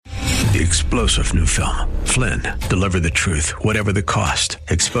the explosive new film, Flynn, Deliver the Truth, Whatever the Cost,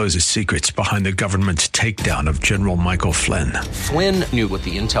 exposes secrets behind the government's takedown of General Michael Flynn. Flynn knew what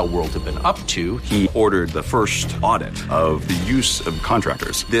the intel world had been up to. He ordered the first audit of the use of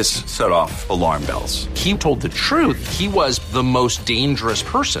contractors. This set off alarm bells. He told the truth. He was the most dangerous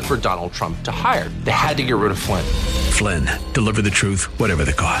person for Donald Trump to hire. They had to get rid of Flynn. Flynn, Deliver the Truth, Whatever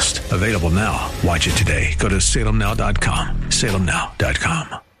the Cost. Available now. Watch it today. Go to salemnow.com.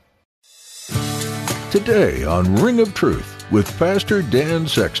 salemnow.com. Today on Ring of Truth with Pastor Dan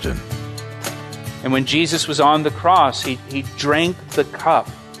Sexton. And when Jesus was on the cross, he drank the cup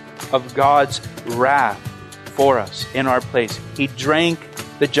of God's wrath for us in our place. He drank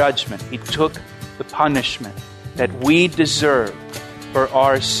the judgment. He took the punishment that we deserve for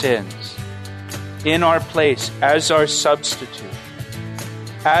our sins in our place as our substitute,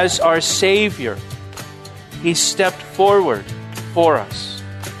 as our Savior. He stepped forward for us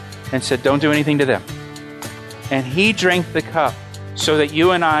and said, don't do anything to them. And he drank the cup so that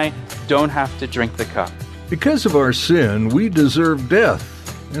you and I don't have to drink the cup. Because of our sin, we deserve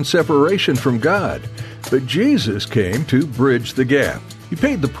death and separation from God. But Jesus came to bridge the gap. He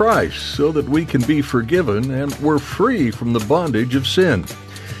paid the price so that we can be forgiven and we're free from the bondage of sin.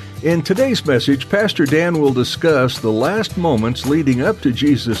 In today's message, Pastor Dan will discuss the last moments leading up to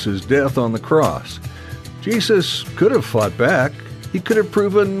Jesus' death on the cross. Jesus could have fought back. He could have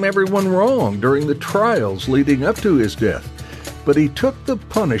proven everyone wrong during the trials leading up to his death. But he took the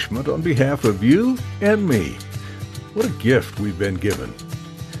punishment on behalf of you and me. What a gift we've been given.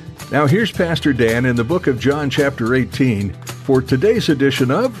 Now here's Pastor Dan in the book of John chapter 18 for today's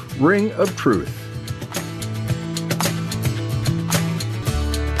edition of Ring of Truth.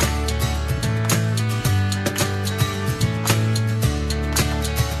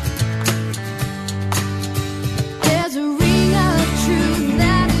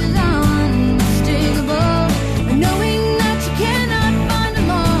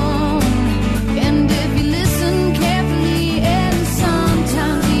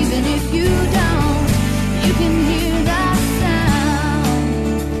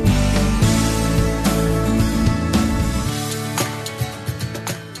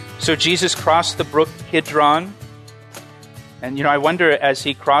 So Jesus crossed the brook Kidron, and I wonder as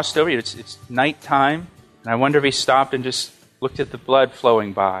he crossed over, it's nighttime, and I wonder if he stopped and just looked at the blood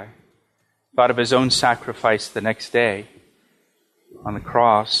flowing by, thought of his own sacrifice the next day on the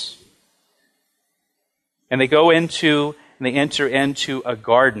cross. And they enter into a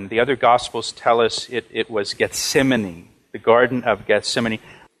garden. The other Gospels tell us it was Gethsemane, the Garden of Gethsemane.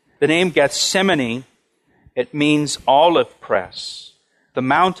 The name Gethsemane, it means olive press. The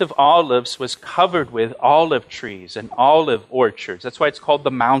Mount of Olives was covered with olive trees and olive orchards. That's why it's called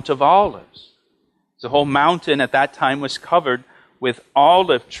the Mount of Olives. The whole mountain at that time was covered with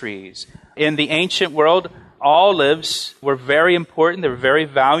olive trees. In the ancient world, olives were very important. They were very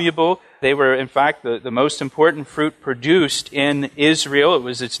valuable. They were, in fact, the most important fruit produced in Israel. It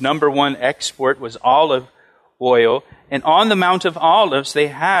was its number one export was olive oil. And on the Mount of Olives, they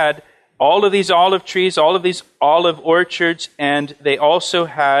had all of these olive trees, all of these olive orchards, and they also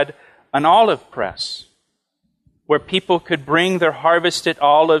had an olive press where people could bring their harvested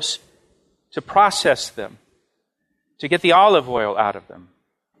olives to process them, to get the olive oil out of them.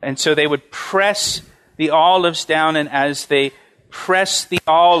 And so they would press the olives down, and as they pressed the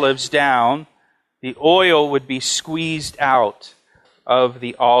olives down, the oil would be squeezed out of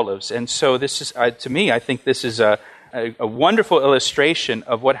the olives. And so this is, to me, I think this is a wonderful illustration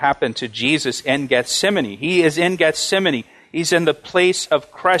of what happened to Jesus in Gethsemane. He is in Gethsemane. He's in the place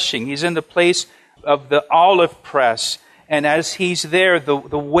of crushing. He's in the place of the olive press. And as he's there, the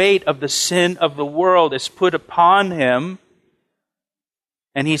weight of the sin of the world is put upon him.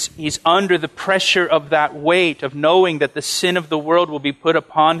 And he's under the pressure of that weight of knowing that the sin of the world will be put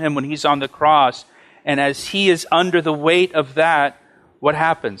upon him when he's on the cross. And as he is under the weight of that, what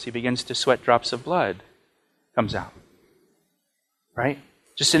happens? He begins to sweat drops of blood. Comes out. Right?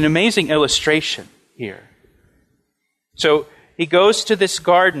 Just an amazing illustration here. So he goes to this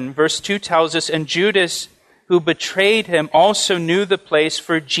garden. Verse 2 tells us, and Judas, who betrayed him, also knew the place,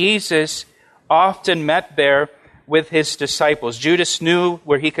 for Jesus often met there with his disciples. Judas knew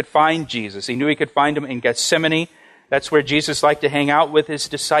where he could find Jesus. He knew he could find him in Gethsemane. That's where Jesus liked to hang out with his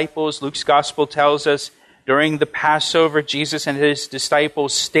disciples. Luke's gospel tells us during the Passover, Jesus and his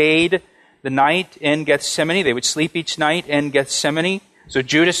disciples stayed the night in Gethsemane. They would sleep each night in Gethsemane. So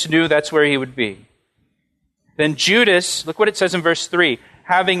Judas knew that's where he would be. Then Judas, look what it says in verse 3,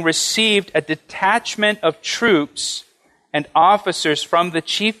 having received a detachment of troops and officers from the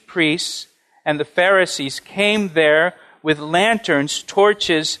chief priests and the Pharisees, came there with lanterns,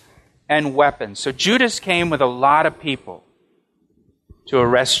 torches, and weapons. So Judas came with a lot of people to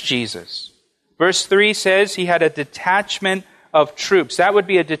arrest Jesus. Verse 3 says he had a detachment of troops. That would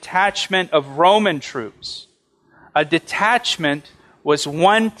be a detachment of Roman troops. A detachment was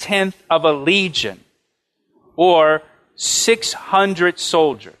 1/10 of a legion, or 600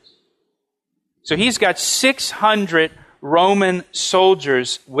 soldiers. So he's got 600 Roman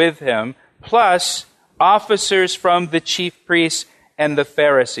soldiers with him, plus officers from the chief priests and the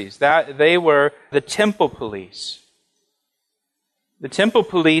Pharisees. They were the temple police. The temple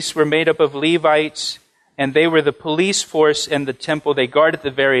police were made up of Levites, and they were the police force in the temple. They guarded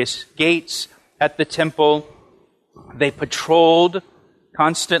the various gates at the temple. They patrolled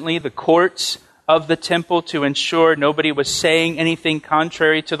constantly the courts of the temple to ensure nobody was saying anything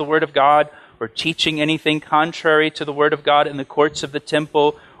contrary to the Word of God, or teaching anything contrary to the Word of God in the courts of the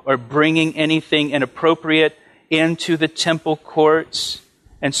temple, or bringing anything inappropriate into the temple courts.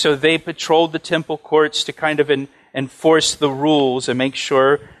 And so they patrolled the temple courts to kind of enforce the rules and make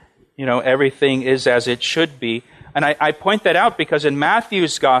sure, everything is as it should be. And I point that out because in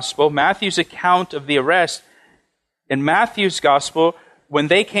Matthew's gospel, Matthew's account of the arrest, in Matthew's gospel, when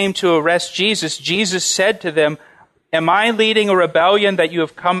they came to arrest Jesus, Jesus said to them, "Am I leading a rebellion that you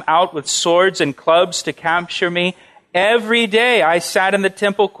have come out with swords and clubs to capture me? Every day I sat in the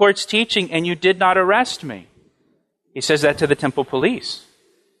temple courts teaching, and you did not arrest me." He says that to the temple police.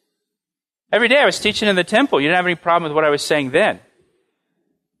 Every day I was teaching in the temple. You didn't have any problem with what I was saying then.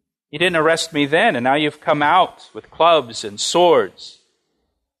 You didn't arrest me then, and now you've come out with clubs and swords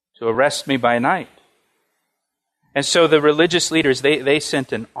to arrest me by night. And so the religious leaders, they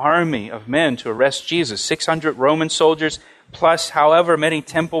sent an army of men to arrest Jesus. 600 Roman soldiers, plus however many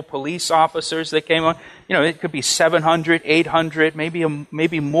temple police officers that came on. It could be 700, 800,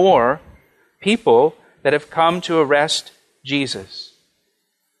 maybe more people that have come to arrest Jesus.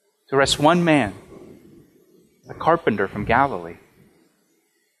 To arrest one man, a carpenter from Galilee.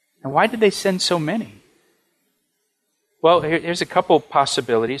 And why did they send so many? Well, here's a couple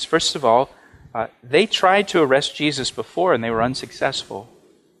possibilities. First of all, they tried to arrest Jesus before and they were unsuccessful.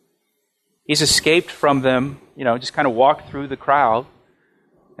 He's escaped from them, just kind of walked through the crowd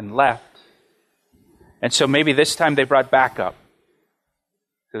and left. And so maybe this time they brought backup.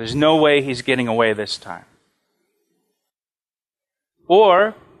 So there's no way he's getting away this time.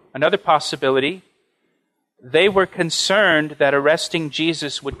 Or, another possibility, they were concerned that arresting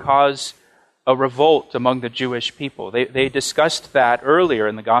Jesus would cause a revolt among the Jewish people. They discussed that earlier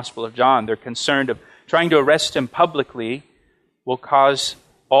in the Gospel of John. They're concerned of trying to arrest him publicly will cause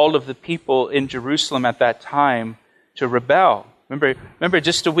all of the people in Jerusalem at that time to rebel. Remember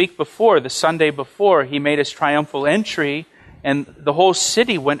just a week before, the Sunday before, he made his triumphal entry, and the whole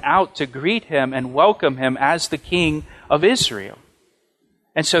city went out to greet him and welcome him as the King of Israel.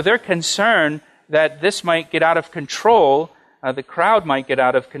 And so they're concerned that this might get out of control. The crowd might get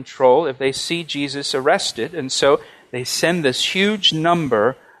out of control if they see Jesus arrested. And so they send this huge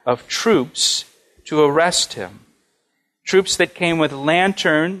number of troops to arrest him. Troops that came with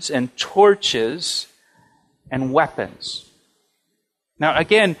lanterns and torches and weapons. Now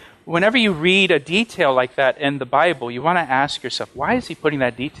again, whenever you read a detail like that in the Bible, you want to ask yourself, why is he putting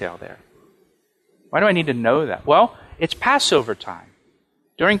that detail there? Why do I need to know that? Well, it's Passover time.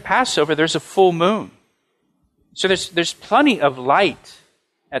 During Passover, there's a full moon. So there's plenty of light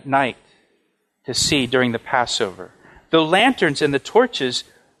at night to see during the Passover. The lanterns and the torches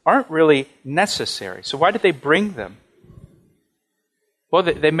aren't really necessary. So why did they bring them? Well,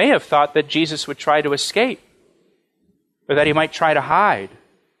 they may have thought that Jesus would try to escape, or that he might try to hide,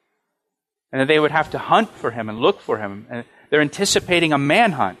 and that they would have to hunt for him and look for him. And they're anticipating a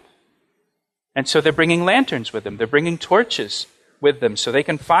manhunt. And so they're bringing lanterns with them. They're bringing torches with them so they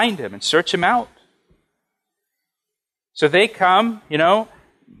can find him and search him out. So they come,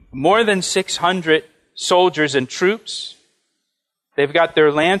 more than 600 soldiers and troops. They've got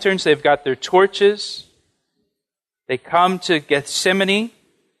their lanterns, they've got their torches. They come to Gethsemane,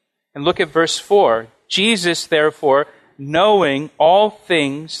 and look at verse 4. Jesus, therefore, knowing all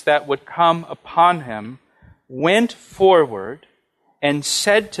things that would come upon him, went forward and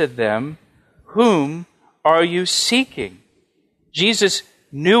said to them, "Whom are you seeking?" Jesus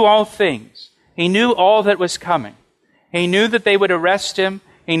knew all things. He knew all that was coming. He knew that they would arrest him.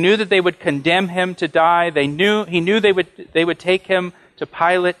 He knew that they would condemn him to die. He knew they would take him to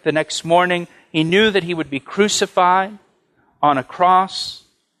Pilate the next morning. He knew that he would be crucified on a cross.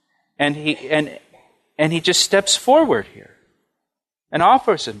 And he just steps forward here and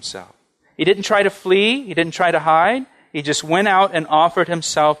offers himself. He didn't try to flee. He didn't try to hide. He just went out and offered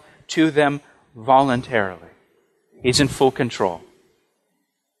himself to them voluntarily. He's in full control.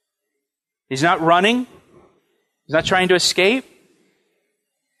 He's not running. He's not trying to escape.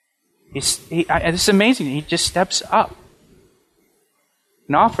 This is amazing. He just steps up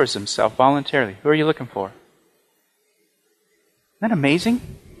and offers himself voluntarily. Who are you looking for? Isn't that amazing?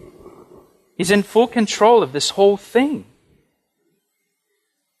 He's in full control of this whole thing.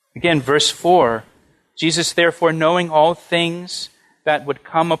 Again, verse 4, Jesus, therefore, knowing all things that would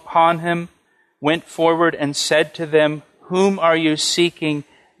come upon him, went forward and said to them, whom are you seeking?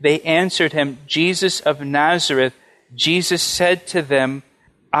 They answered him, Jesus of Nazareth. Jesus said to them,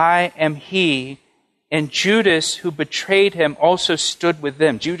 I am he. And Judas, who betrayed him, also stood with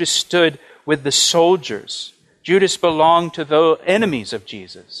them. Judas stood with the soldiers. Judas belonged to the enemies of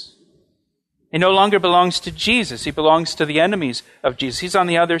Jesus. He no longer belongs to Jesus. He belongs to the enemies of Jesus. He's on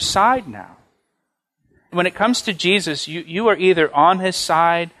the other side now. When it comes to Jesus, you are either on his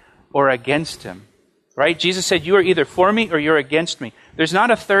side or against him. Right? Jesus said, you are either for me or you're against me. There's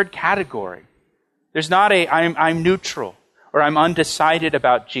not a third category. There's not I'm neutral or I'm undecided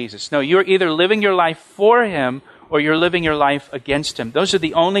about Jesus. No, you're either living your life for him or you're living your life against him. Those are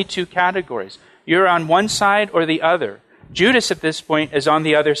the only two categories. You're on one side or the other. Judas at this point is on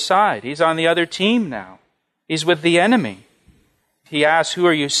the other side. He's on the other team now. He's with the enemy. He asks, who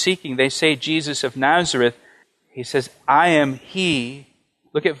are you seeking? They say, Jesus of Nazareth. He says, I am he.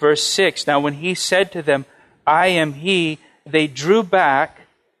 Look at verse 6. Now when he said to them, I am he, they drew back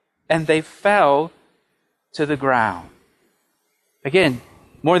and they fell to the ground. Again,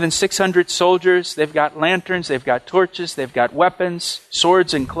 more than 600 soldiers. They've got lanterns, they've got torches, they've got weapons,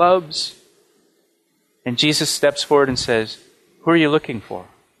 swords and clubs. And Jesus steps forward and says, who are you looking for?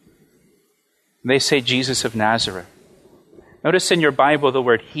 And they say, Jesus of Nazareth. Notice in your Bible the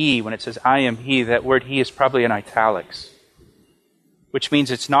word he, when it says I am he, that word he is probably in italics, which means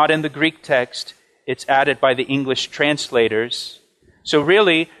it's not in the Greek text, it's added by the English translators. So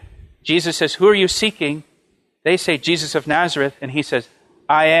really, Jesus says, who are you seeking? They say, Jesus of Nazareth, and he says,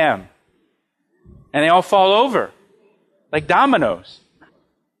 I am. And they all fall over, like dominoes.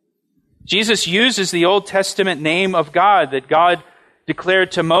 Jesus uses the Old Testament name of God that God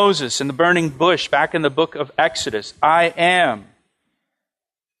declared to Moses in the burning bush back in the book of Exodus. I am.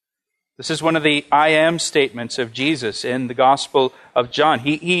 This is one of the I am statements of Jesus in the Gospel of John.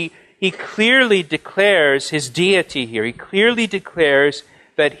 He clearly declares his deity here. He clearly declares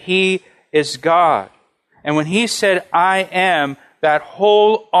that he is God. And when he said, I am, that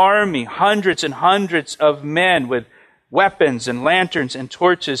whole army, hundreds and hundreds of men with weapons and lanterns and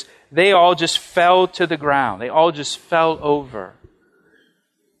torches, they all just fell to the ground. They all just fell over.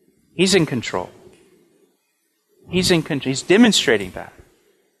 He's in control. He's in control. He's demonstrating that.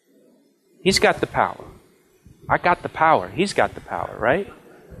 He's got the power. I got the power. He's got the power, right?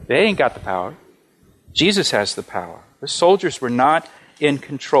 They ain't got the power. Jesus has the power. The soldiers were not in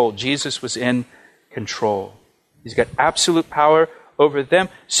control. Jesus was in control. He's got absolute power over them,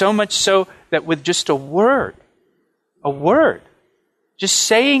 so much so that with just a word, just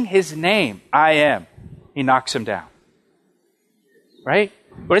saying his name, I am, he knocks him down. Right?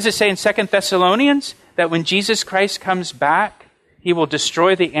 What does it say in 2 Thessalonians? That when Jesus Christ comes back, he will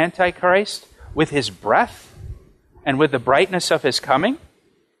destroy the Antichrist with his breath and with the brightness of his coming.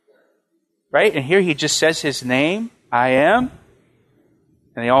 Right? And here he just says his name, I am,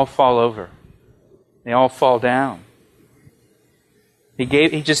 and they all fall over. They all fall down.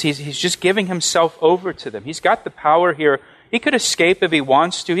 He's just giving himself over to them. He's got the power here. He could escape if he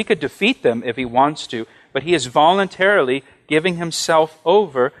wants to. He could defeat them if he wants to. But he is voluntarily giving himself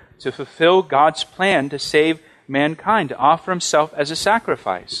over to fulfill God's plan to save mankind, to offer himself as a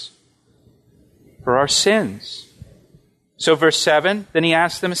sacrifice for our sins. So verse 7, then he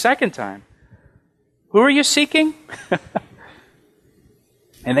asks them a second time, who are you seeking?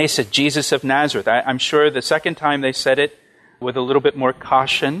 And they said, Jesus of Nazareth. I'm sure the second time they said it with a little bit more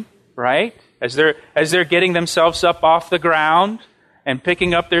caution, right? As they're getting themselves up off the ground and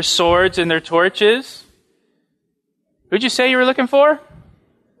picking up their swords and their torches. Who'd you say you were looking for?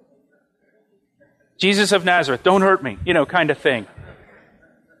 Jesus of Nazareth. Don't hurt me, kind of thing.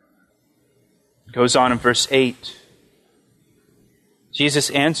 It goes on in verse 8. Jesus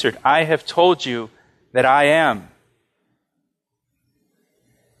answered, I have told you that I am.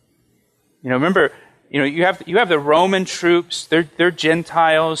 Remember, you have the Roman troops. They're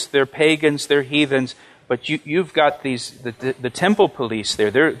Gentiles, they're pagans, they're heathens. But you've got the temple police there.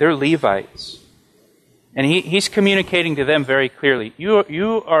 They're Levites, and he's communicating to them very clearly.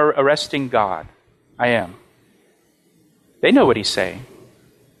 You are arresting God. I am. They know what he's saying.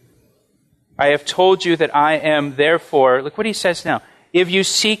 I have told you that I am. Therefore, look what he says now. If you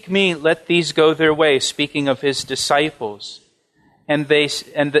seek me, let these go their way. Speaking of his disciples.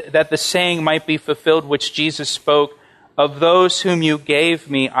 that the saying might be fulfilled which Jesus spoke, of those whom you gave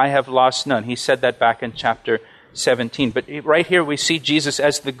me, I have lost none. He said that back in chapter 17. But right here we see Jesus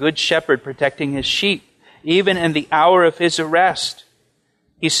as the good shepherd protecting his sheep. Even in the hour of his arrest,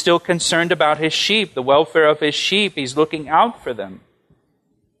 he's still concerned about his sheep, the welfare of his sheep. He's looking out for them.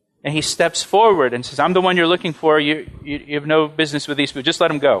 And he steps forward and says, I'm the one you're looking for. You have no business with these people. Just let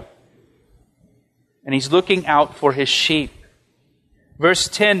them go. And he's looking out for his sheep. Verse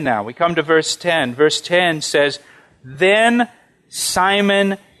 10 now. We come to verse 10. Verse 10 says, Then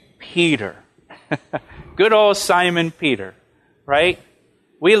Simon Peter. Good old Simon Peter, right?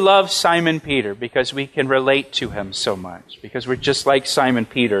 We love Simon Peter because we can relate to him so much, because we're just like Simon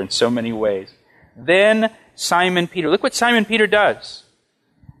Peter in so many ways. Then Simon Peter. Look what Simon Peter does.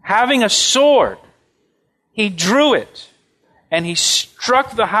 Having a sword, he drew it, and he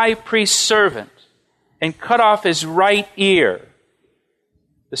struck the high priest's servant and cut off his right ear.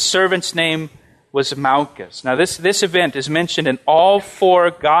 The servant's name was Malchus. Now this event is mentioned in all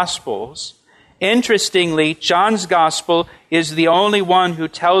four Gospels. Interestingly, John's Gospel is the only one who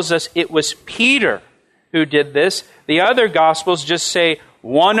tells us it was Peter who did this. The other Gospels just say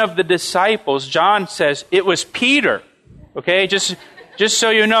one of the disciples. John says it was Peter. Okay, just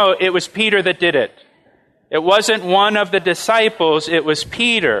so you know, it was Peter that did it. It wasn't one of the disciples, it was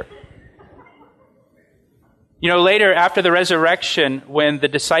Peter. You know, later after the resurrection, when the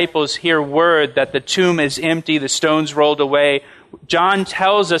disciples hear word that the tomb is empty, the stones rolled away, John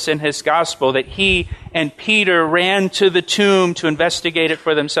tells us in his gospel that he and Peter ran to the tomb to investigate it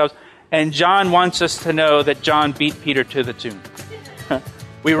for themselves. And John wants us to know that John beat Peter to the tomb.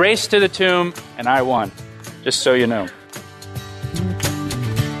 We raced to the tomb, and I won, just so you know.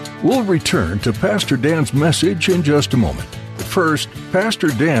 We'll return to Pastor Dan's message in just a moment. First, Pastor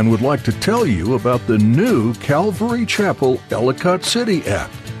Dan would like to tell you about the new Calvary Chapel Ellicott City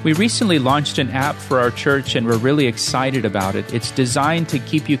app. We recently launched an app for our church, and we're really excited about it. It's designed to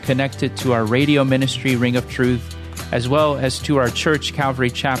keep you connected to our radio ministry, Ring of Truth, as well as to our church, Calvary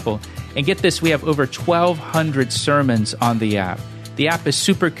Chapel. And get this, we have over 1,200 sermons on the app. The app is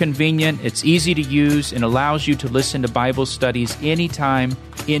super convenient, it's easy to use, and allows you to listen to Bible studies anytime,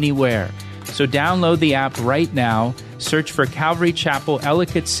 anywhere. So download the app right now, search for Calvary Chapel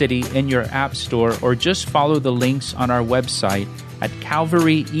Ellicott City in your app store, or just follow the links on our website at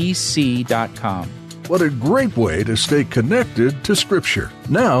calvaryec.com. What a great way to stay connected to Scripture.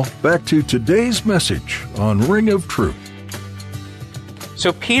 Now, back to today's message on Ring of Truth.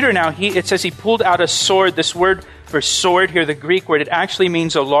 So Peter now, it says he pulled out a sword. This word for sword here, the Greek word, it actually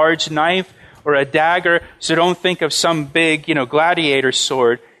means a large knife or a dagger. So don't think of some big, gladiator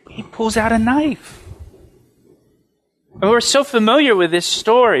sword. He pulls out a knife. And we're so familiar with this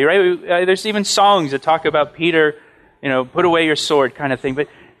story, right? There's even songs that talk about Peter, put away your sword kind of thing. But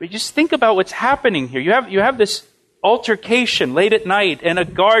just think about what's happening here. You have this altercation late at night in a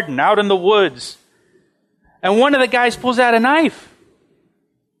garden out in the woods. And one of the guys pulls out a knife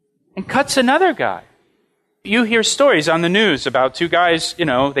and cuts another guy. You hear stories on the news about two guys,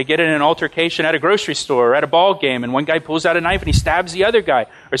 they get in an altercation at a grocery store or at a ball game, and one guy pulls out a knife and he stabs the other guy.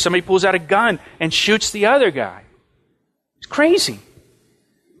 Or somebody pulls out a gun and shoots the other guy. It's crazy.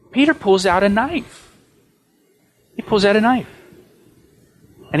 Peter pulls out a knife. He pulls out a knife.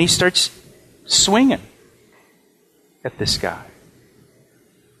 And he starts swinging at this guy.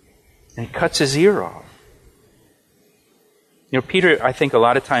 And he cuts his ear off. Peter, I think a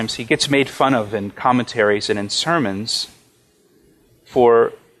lot of times he gets made fun of in commentaries and in sermons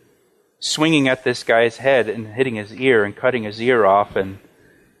for swinging at this guy's head and hitting his ear and cutting his ear off. And,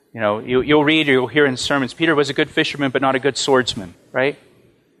 you'll read or you'll hear in sermons, Peter was a good fisherman but not a good swordsman, right?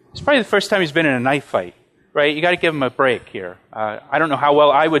 It's probably the first time he's been in a knife fight, right? You got to give him a break here. I don't know how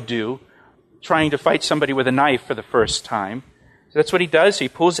well I would do trying to fight somebody with a knife for the first time. So that's what he does. He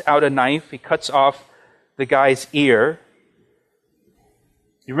pulls out a knife. He cuts off the guy's ear.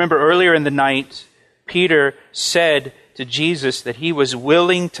 You remember earlier in the night, Peter said to Jesus that he was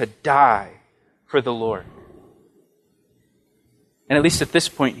willing to die for the Lord. And at least at this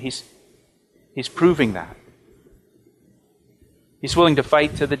point, he's proving that. He's willing to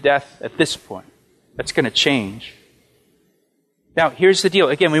fight to the death at this point. That's going to change. Now, here's the deal.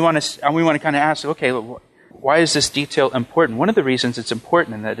 Again, we want to kind of ask, okay, why is this detail important? One of the reasons it's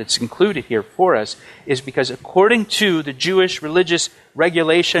important and that it's included here for us is because according to the Jewish religious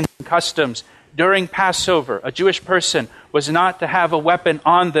regulations and customs, during Passover, a Jewish person was not to have a weapon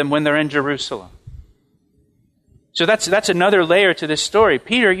on them when they're in Jerusalem. So that's another layer to this story.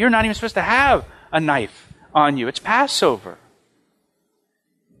 Peter, you're not even supposed to have a knife on you. It's Passover.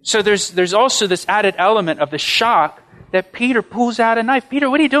 So there's also this added element of the shock that Peter pulls out a knife. Peter,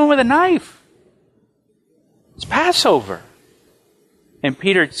 what are you doing with a knife? It's Passover. And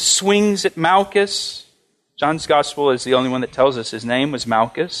Peter swings at Malchus. John's gospel is the only one that tells us his name was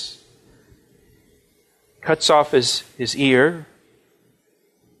Malchus. Cuts off his ear.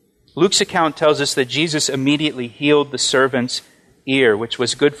 Luke's account tells us that Jesus immediately healed the servant's ear, which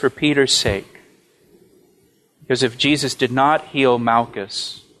was good for Peter's sake. Because if Jesus did not heal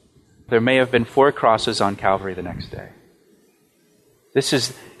Malchus, there may have been 4 crosses on Calvary the next day. This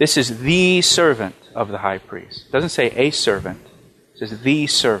is the servant of the high priest. It doesn't say a servant. It says the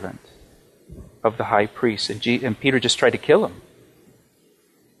servant of the high priest. And Peter just tried to kill him.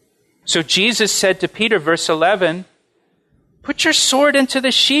 So Jesus said to Peter, verse 11, put your sword into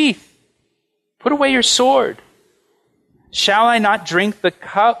the sheath. Put away your sword. Shall I not drink the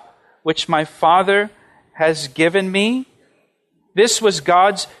cup which my Father has given me? This was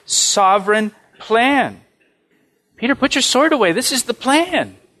God's sovereign plan. Peter, put your sword away. This is the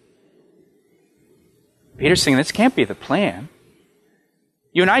plan. Peter's saying, this can't be the plan.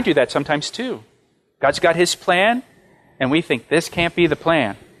 You and I do that sometimes too. God's got his plan, and we think, this can't be the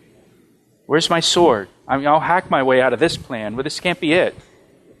plan. Where's my sword? I'll hack my way out of this plan, but this can't be it.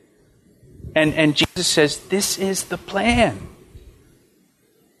 And Jesus says, this is the plan.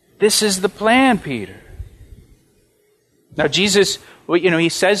 This is the plan, Peter. Now Jesus, he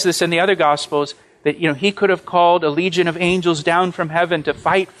says this in the other Gospels, that he could have called a legion of angels down from heaven to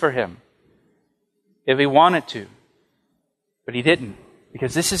fight for him if he wanted to. But he didn't,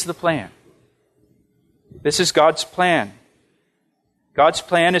 because this is the plan. This is God's plan. God's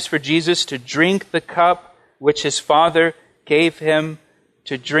plan is for Jesus to drink the cup which his Father gave him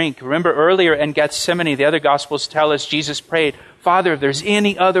to drink. Remember earlier in Gethsemane, the other Gospels tell us Jesus prayed, Father, if there's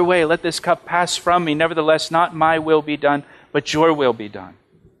any other way, let this cup pass from me. Nevertheless, not my will be done, but your will be done.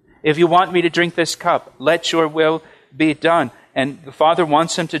 If you want me to drink this cup, let your will be done. And the Father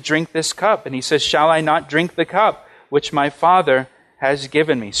wants him to drink this cup. And he says, shall I not drink the cup which my Father has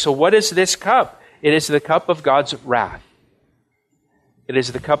given me? So what is this cup? It is the cup of God's wrath. It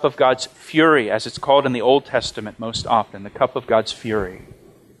is the cup of God's fury, as it's called in the Old Testament most often, the cup of God's fury.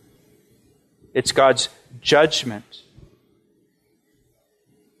 It's God's judgment.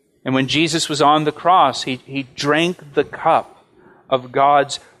 And when Jesus was on the cross, he drank the cup of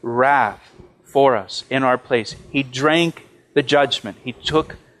God's wrath for us in our place. He drank the judgment. He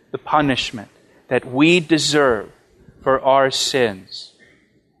took the punishment that we deserve for our sins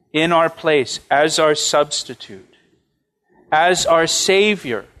in our place as our substitute. As our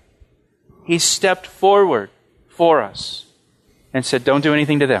Savior, he stepped forward for us and said, don't do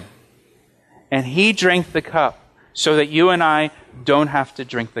anything to them. And he drank the cup so that you and I don't have to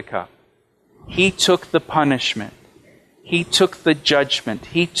drink the cup. He took the punishment. He took the judgment.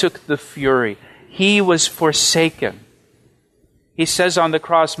 He took the fury. He was forsaken. He says on the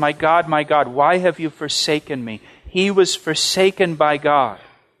cross, my God, why have you forsaken me? He was forsaken by God.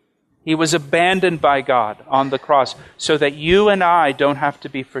 He was abandoned by God on the cross so that you and I don't have to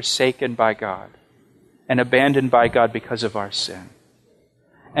be forsaken by God and abandoned by God because of our sin.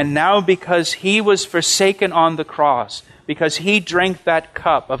 And now because he was forsaken on the cross, because he drank that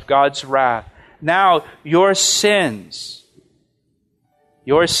cup of God's wrath, now your sins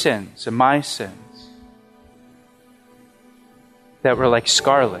and my sins that were like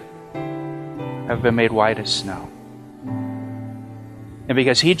scarlet have been made white as snow. And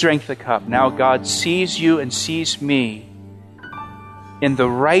because he drank the cup, now God sees you and sees me in the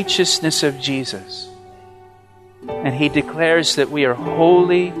righteousness of Jesus. And he declares that we are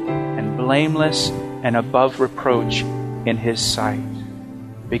holy and blameless and above reproach in his sight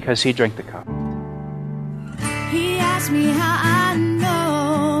because he drank the cup. He asked me how I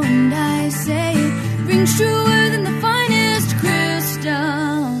know, and I say it rings truer than the finest crystal.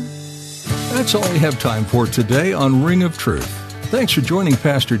 That's all we have time for today on Ring of Truth. Thanks for joining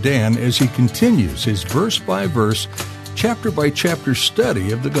Pastor Dan as he continues his verse-by-verse, chapter-by-chapter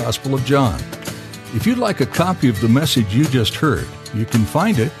study of the Gospel of John. If you'd like a copy of the message you just heard, you can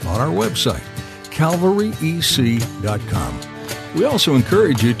find it on our website, calvaryec.com. We also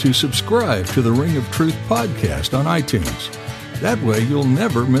encourage you to subscribe to the Ring of Truth podcast on iTunes. That way you'll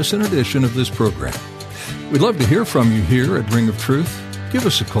never miss an edition of this program. We'd love to hear from you here at Ring of Truth. Give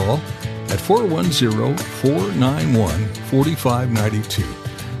us a call at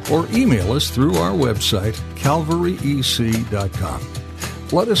 410-491-4592 or email us through our website, calvaryec.com.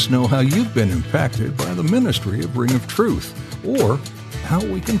 Let us know how you've been impacted by the ministry of Ring of Truth or how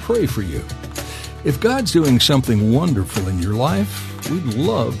we can pray for you. If God's doing something wonderful in your life, we'd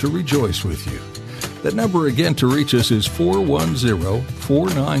love to rejoice with you. That number again to reach us is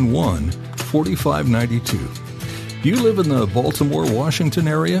 410-491-4592. Do you live in the Baltimore, Washington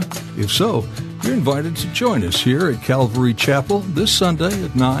area? If so, you're invited to join us here at Calvary Chapel this Sunday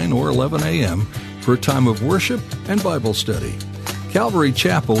at 9 or 11 a.m. for a time of worship and Bible study. Calvary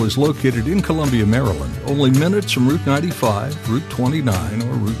Chapel is located in Columbia, Maryland, only minutes from Route 95, Route 29,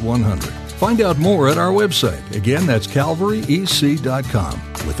 or Route 100. Find out more at our website. Again, that's calvaryec.com.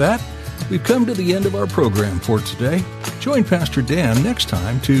 With that, we've come to the end of our program for today. Join Pastor Dan next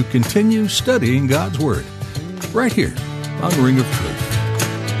time to continue studying God's Word, right here on Ring of Truth.